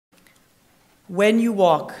When you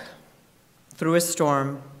walk through a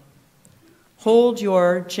storm, hold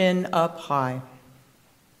your chin up high.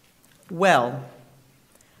 Well,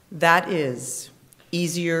 that is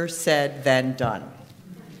easier said than done.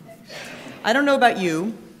 I don't know about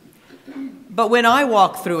you, but when I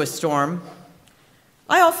walk through a storm,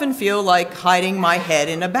 I often feel like hiding my head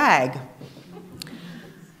in a bag.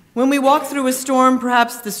 When we walk through a storm,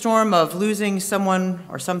 perhaps the storm of losing someone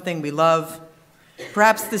or something we love,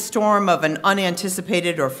 perhaps the storm of an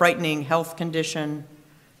unanticipated or frightening health condition,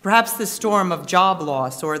 perhaps the storm of job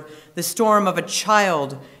loss or the storm of a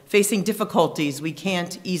child facing difficulties we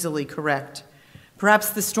can't easily correct,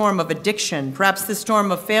 perhaps the storm of addiction, perhaps the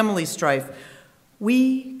storm of family strife,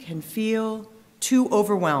 we can feel too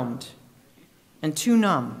overwhelmed and too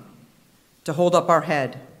numb to hold up our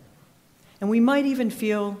head. And we might even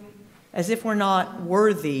feel as if we're not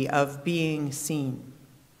worthy of being seen.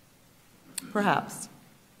 Perhaps.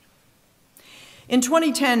 In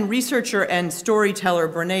 2010, researcher and storyteller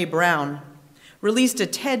Brené Brown released a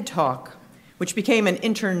TED Talk, which became an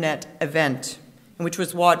internet event, and which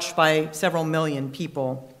was watched by several million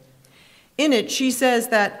people. In it, she says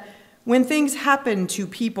that when things happen to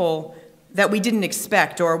people that we didn't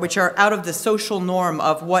expect or which are out of the social norm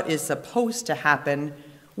of what is supposed to happen,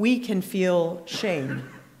 we can feel shame.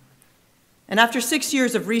 And after 6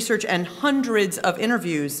 years of research and hundreds of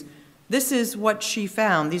interviews, this is what she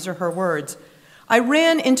found. These are her words. I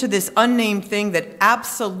ran into this unnamed thing that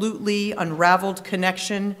absolutely unraveled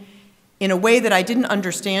connection in a way that I didn't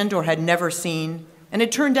understand or had never seen, and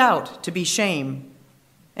it turned out to be shame.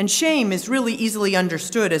 And shame is really easily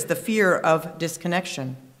understood as the fear of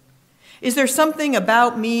disconnection. Is there something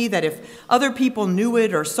about me that if other people knew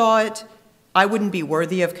it or saw it, I wouldn't be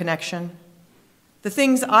worthy of connection? The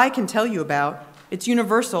things I can tell you about, it's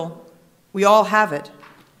universal. We all have it.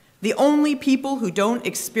 The only people who don't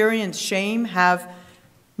experience shame have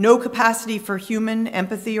no capacity for human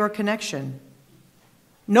empathy or connection.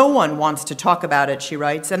 No one wants to talk about it, she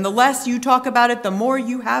writes, and the less you talk about it, the more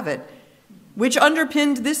you have it, which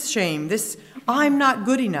underpinned this shame, this I'm not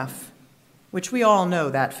good enough, which we all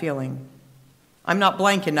know that feeling. I'm not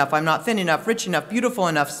blank enough, I'm not thin enough, rich enough, beautiful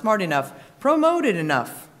enough, smart enough, promoted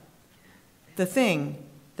enough. The thing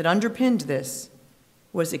that underpinned this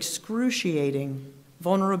was excruciating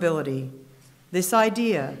vulnerability, this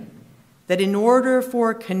idea that in order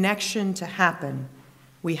for connection to happen,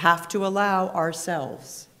 we have to allow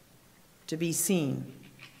ourselves to be seen,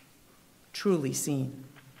 truly seen.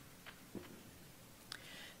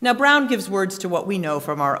 Now, Brown gives words to what we know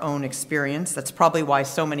from our own experience. That's probably why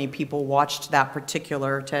so many people watched that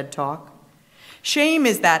particular TED Talk. Shame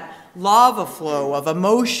is that lava flow of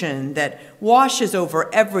emotion that washes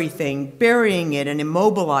over everything, burying it and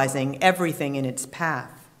immobilizing everything in its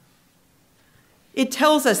path. It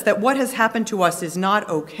tells us that what has happened to us is not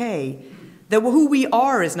okay, that who we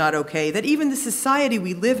are is not okay, that even the society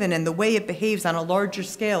we live in and the way it behaves on a larger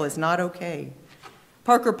scale is not okay.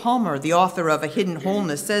 Parker Palmer, the author of A Hidden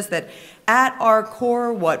Wholeness, says that at our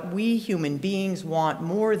core, what we human beings want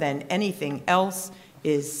more than anything else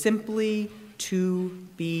is simply to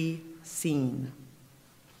be seen.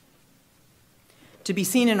 To be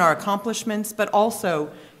seen in our accomplishments, but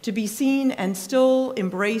also to be seen and still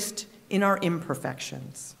embraced in our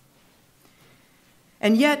imperfections.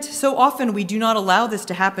 And yet, so often we do not allow this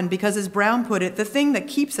to happen because, as Brown put it, the thing that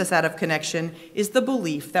keeps us out of connection is the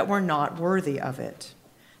belief that we're not worthy of it.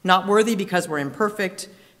 Not worthy because we're imperfect,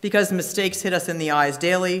 because mistakes hit us in the eyes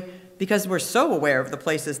daily, because we're so aware of the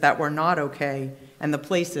places that we're not okay and the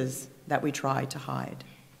places that we try to hide.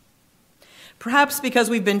 Perhaps because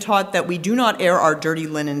we've been taught that we do not air our dirty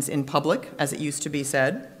linens in public, as it used to be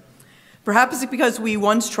said. Perhaps because we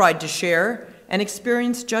once tried to share and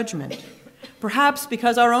experienced judgment. Perhaps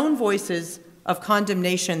because our own voices of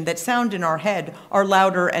condemnation that sound in our head are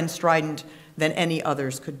louder and strident than any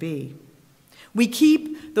others could be. We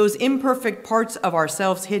keep those imperfect parts of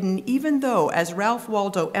ourselves hidden, even though, as Ralph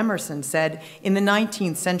Waldo Emerson said in the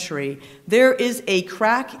 19th century, there is a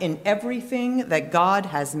crack in everything that God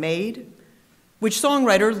has made, which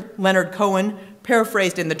songwriter Leonard Cohen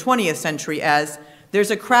paraphrased in the 20th century as,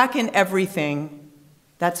 there's a crack in everything,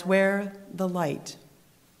 that's where the light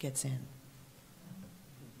gets in.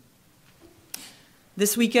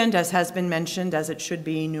 This weekend, as has been mentioned, as it should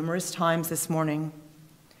be numerous times this morning,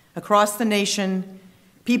 across the nation,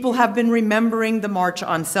 people have been remembering the March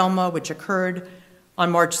on Selma, which occurred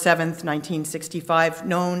on March 7th, 1965,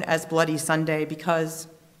 known as Bloody Sunday because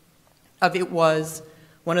it was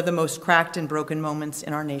one of the most cracked and broken moments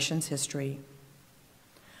in our nation's history.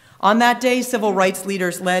 On that day, civil rights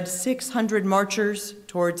leaders led 600 marchers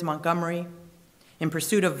towards Montgomery in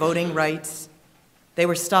pursuit of voting rights They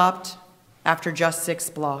were stopped after just 6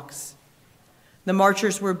 blocks. The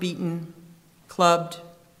marchers were beaten, clubbed,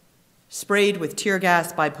 sprayed with tear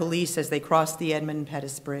gas by police as they crossed the Edmund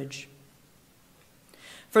Pettus Bridge.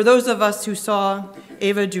 For those of us who saw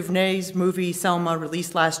Ava DuVernay's movie Selma,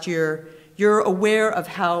 released last year, you're aware of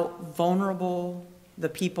how vulnerable the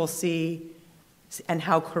people see and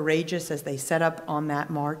how courageous as they set up on that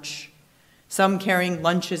march, some carrying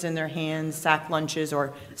lunches in their hands, sack lunches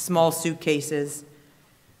or small suitcases,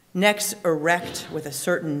 necks erect with a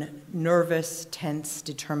certain nervous, tense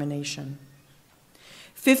determination.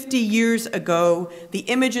 50 years ago, the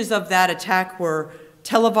images of that attack were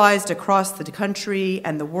televised across the country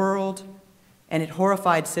and the world, and it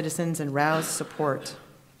horrified citizens and roused support.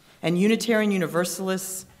 And Unitarian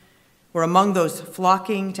Universalists were among those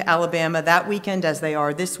flocking to Alabama that weekend, as they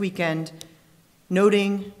are this weekend,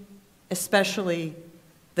 noting especially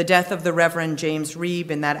the death of the Reverend James Reeb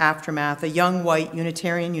in that aftermath, a young white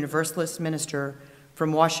Unitarian Universalist minister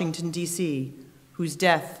from Washington, D.C., whose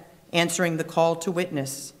death, answering the call to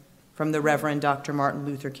witness from the Reverend Dr. Martin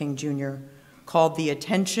Luther King Jr., called the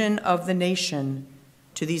attention of the nation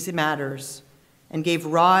to these matters and gave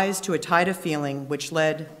rise to a tide of feeling which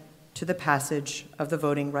led to the passage of the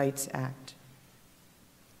Voting Rights Act.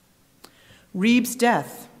 Reeb's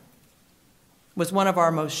death was one of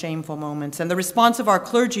our most shameful moments, and the response of our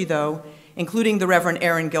clergy, though, including the Reverend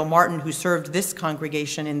Aaron Gilmartin, who served this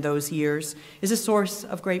congregation in those years, is a source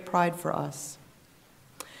of great pride for us.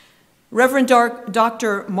 Reverend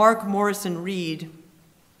Dr. Mark Morrison Reed,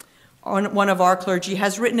 one of our clergy,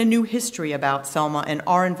 has written a new history about Selma and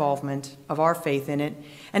our involvement of our faith in it,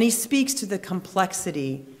 and he speaks to the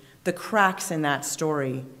complexity, the cracks in that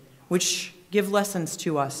story, which give lessons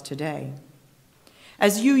to us today.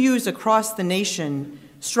 As UUs across the nation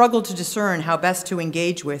struggle to discern how best to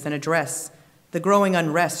engage with and address the growing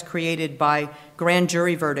unrest created by grand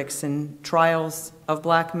jury verdicts and trials of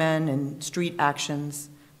black men and street actions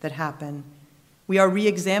that happen, we are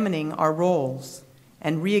re-examining our roles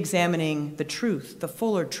and re-examining the truth, the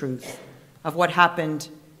fuller truth of what happened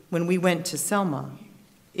when we went to Selma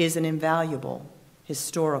is an invaluable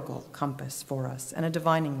historical compass for us and a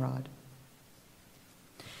divining rod.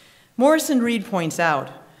 Morrison Reed points out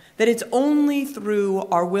that it's only through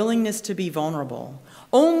our willingness to be vulnerable,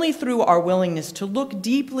 only through our willingness to look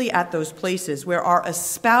deeply at those places where our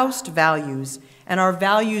espoused values and our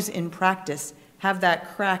values in practice have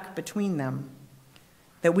that crack between them,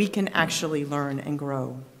 that we can actually learn and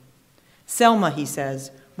grow. Selma, he says,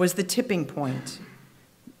 was the tipping point.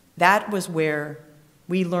 That was where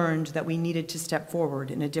we learned that we needed to step forward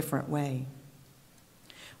in a different way.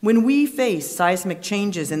 When we face seismic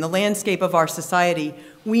changes in the landscape of our society,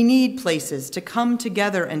 we need places to come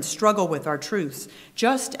together and struggle with our truths,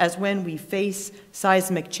 just as when we face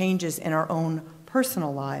seismic changes in our own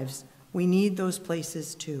personal lives, we need those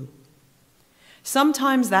places too.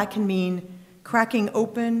 Sometimes that can mean cracking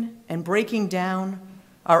open and breaking down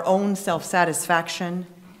our own self-satisfaction,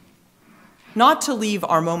 not to leave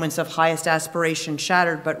our moments of highest aspiration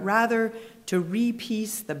shattered, but rather to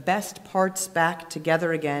re-piece the best parts back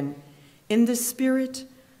together again in the spirit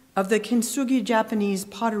of the kintsugi Japanese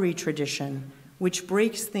pottery tradition, which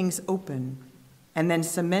breaks things open and then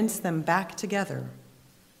cements them back together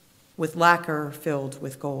with lacquer filled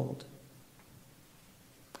with gold.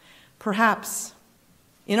 Perhaps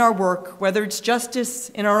in our work, whether it's justice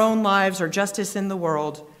in our own lives or justice in the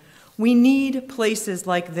world, we need places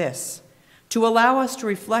like this to allow us to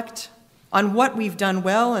reflect on what we've done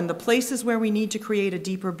well and the places where we need to create a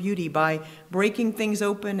deeper beauty by breaking things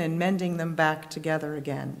open and mending them back together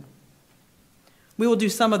again. We will do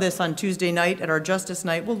some of this on Tuesday night at our Justice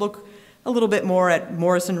Night. We'll look a little bit more at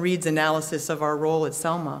Morrison Reed's analysis of our role at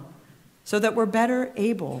Selma so that we're better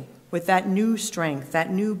able, with that new strength,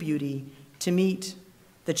 that new beauty, to meet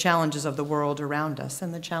the challenges of the world around us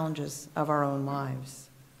and the challenges of our own lives.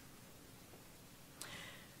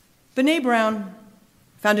 Brené Brown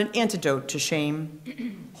found an antidote to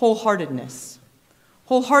shame: wholeheartedness.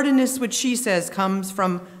 Wholeheartedness, which she says comes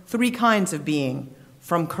from 3 kinds of being: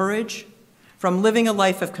 from courage, from living a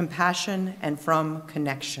life of compassion, and from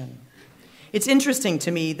connection. It's interesting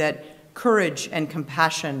to me that courage and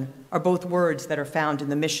compassion are both words that are found in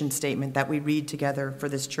the mission statement that we read together for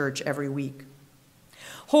this church every week.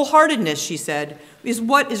 Wholeheartedness, she said, is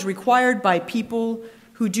what is required by people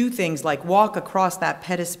who do things like walk across that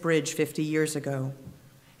Pettus Bridge 50 years ago.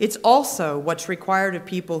 It's also what's required of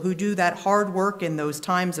people who do that hard work in those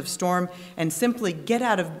times of storm and simply get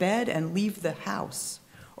out of bed and leave the house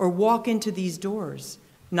or walk into these doors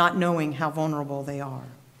not knowing how vulnerable they are.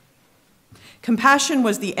 Compassion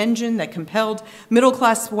was the engine that compelled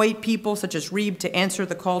middle-class white people such as Reeb to answer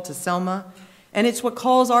the call to Selma, and it's what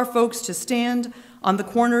calls our folks to stand on the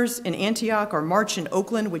corners in Antioch or march in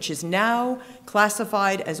Oakland, which is now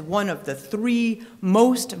classified as one of the 3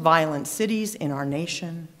 most violent cities in our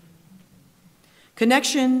nation.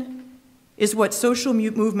 Connection is what social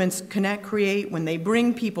movements create when they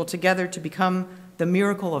bring people together to become the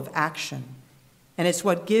miracle of action. And it's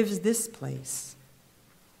what gives this place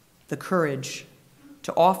the courage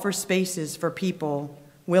to offer spaces for people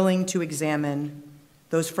willing to examine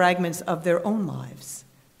those fragments of their own lives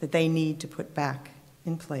that they need to put back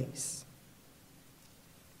in place.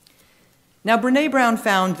 Now, Brené Brown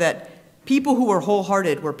found that people who were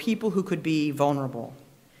wholehearted were people who could be vulnerable,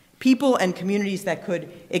 people and communities that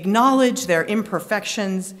could acknowledge their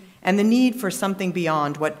imperfections and the need for something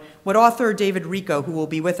beyond what author David Rico, who will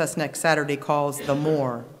be with us next Saturday, calls the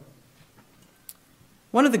more.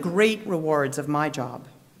 One of the great rewards of my job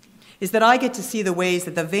is that I get to see the ways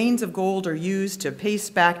that the veins of gold are used to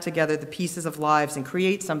paste back together the pieces of lives and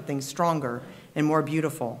create something stronger and more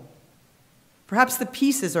beautiful. Perhaps the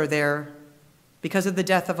pieces are there because of the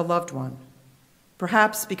death of a loved one.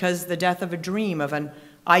 Perhaps because the death of a dream of an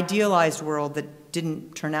idealized world that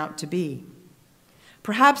didn't turn out to be.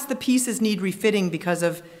 Perhaps the pieces need refitting because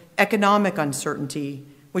of economic uncertainty,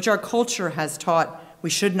 which our culture has taught we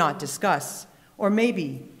should not discuss, or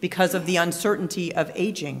maybe because of the uncertainty of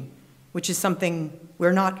aging, which is something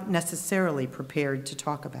we're not necessarily prepared to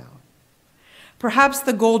talk about. Perhaps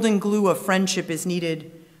the golden glue of friendship is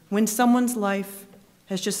needed when someone's life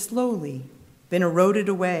has just slowly been eroded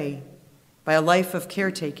away by a life of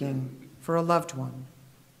caretaking for a loved one.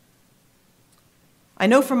 I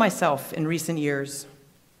know for myself in recent years,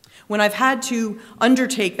 when I've had to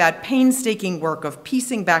undertake that painstaking work of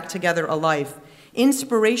piecing back together a life,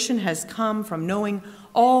 inspiration has come from knowing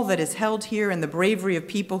all that is held here and the bravery of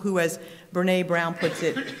people who, as Brené Brown puts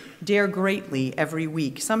it, dare greatly every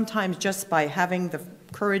week, sometimes just by having the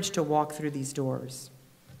courage to walk through these doors.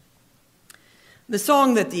 The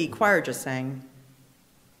song that the choir just sang,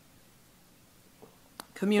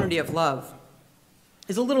 Community of Love,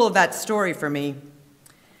 is a little of that story for me.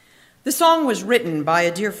 The song was written by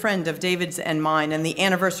a dear friend of David's and mine, and the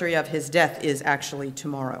anniversary of his death is actually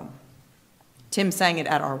tomorrow. Tim sang it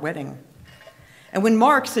at our wedding. And when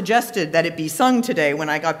Mark suggested that it be sung today when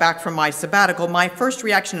I got back from my sabbatical, my first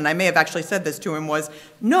reaction, and I may have actually said this to him, was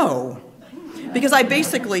no. Because I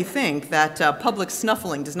basically think that public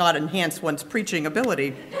snuffling does not enhance one's preaching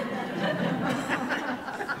ability.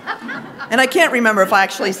 And I can't remember if I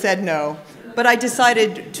actually said no, but I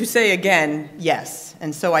decided to say again, yes.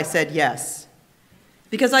 And so I said yes.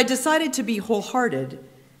 Because I decided to be wholehearted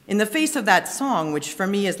in the face of that song, which for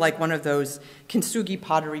me is like one of those kintsugi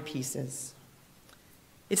pottery pieces.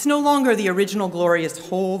 It's no longer the original glorious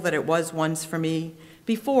whole that it was once for me,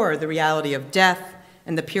 before the reality of death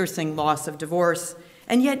and the piercing loss of divorce,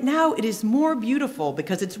 and yet now it is more beautiful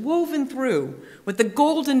because it's woven through with the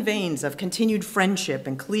golden veins of continued friendship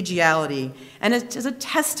and collegiality, and it is a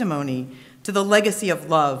testimony to the legacy of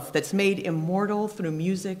love that's made immortal through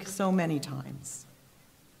music so many times.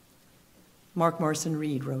 Mark Morrison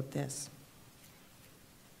Reed wrote this.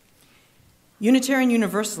 Unitarian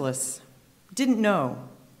Universalists didn't know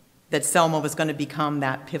that Selma was going to become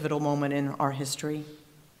that pivotal moment in our history.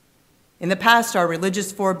 In the past, our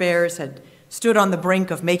religious forebears had stood on the brink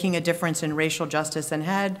of making a difference in racial justice and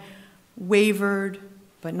had wavered,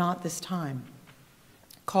 but not this time.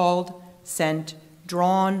 Called, sent,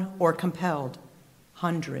 drawn, or compelled,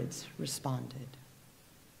 hundreds responded.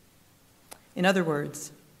 In other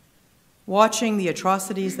words, watching the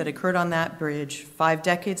atrocities that occurred on that bridge 5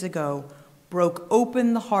 decades ago broke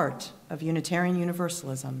open the heart of Unitarian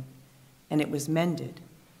Universalism, and it was mended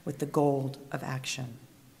with the gold of action.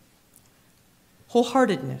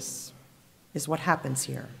 Wholeheartedness is what happens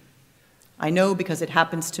here. I know because it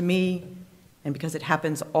happens to me and because it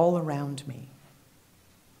happens all around me.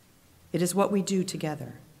 It is what we do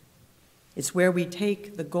together. It's where we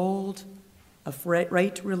take the gold of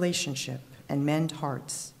right relationship and mend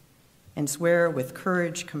hearts, and swear with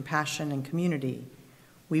courage, compassion, and community,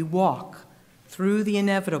 we walk through the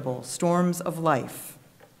inevitable storms of life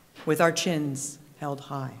with our chins held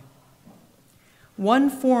high. One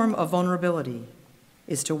form of vulnerability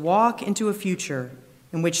is to walk into a future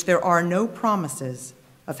in which there are no promises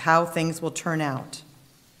of how things will turn out.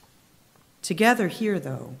 Together here,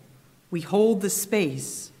 though, we hold the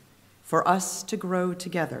space for us to grow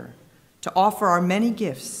together, to offer our many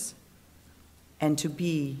gifts, and to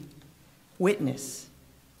be witness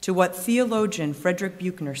to what theologian Frederick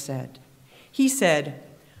Buechner said. He said,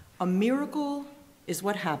 "A miracle is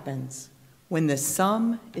what happens when the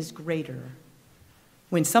sum is greater,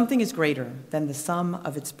 when something is greater than the sum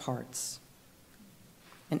of its parts.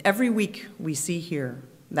 And every week we see here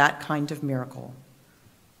that kind of miracle,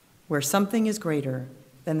 where something is greater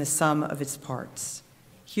than the sum of its parts.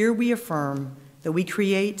 Here we affirm that we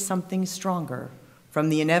create something stronger from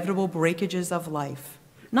the inevitable breakages of life,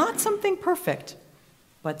 not something perfect,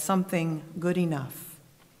 but something good enough.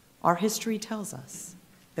 Our history tells us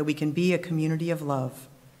that we can be a community of love,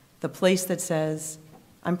 the place that says,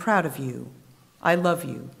 I'm proud of you, I love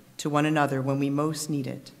you, to one another when we most need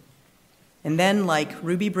it. And then, like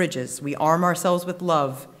Ruby Bridges, we arm ourselves with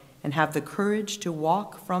love and have the courage to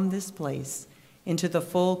walk from this place into the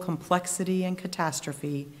full complexity and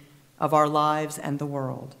catastrophe of our lives and the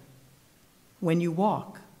world. When you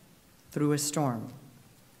walk through a storm,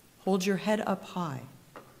 hold your head up high,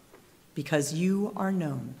 because you are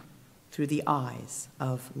known through the eyes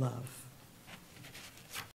of love.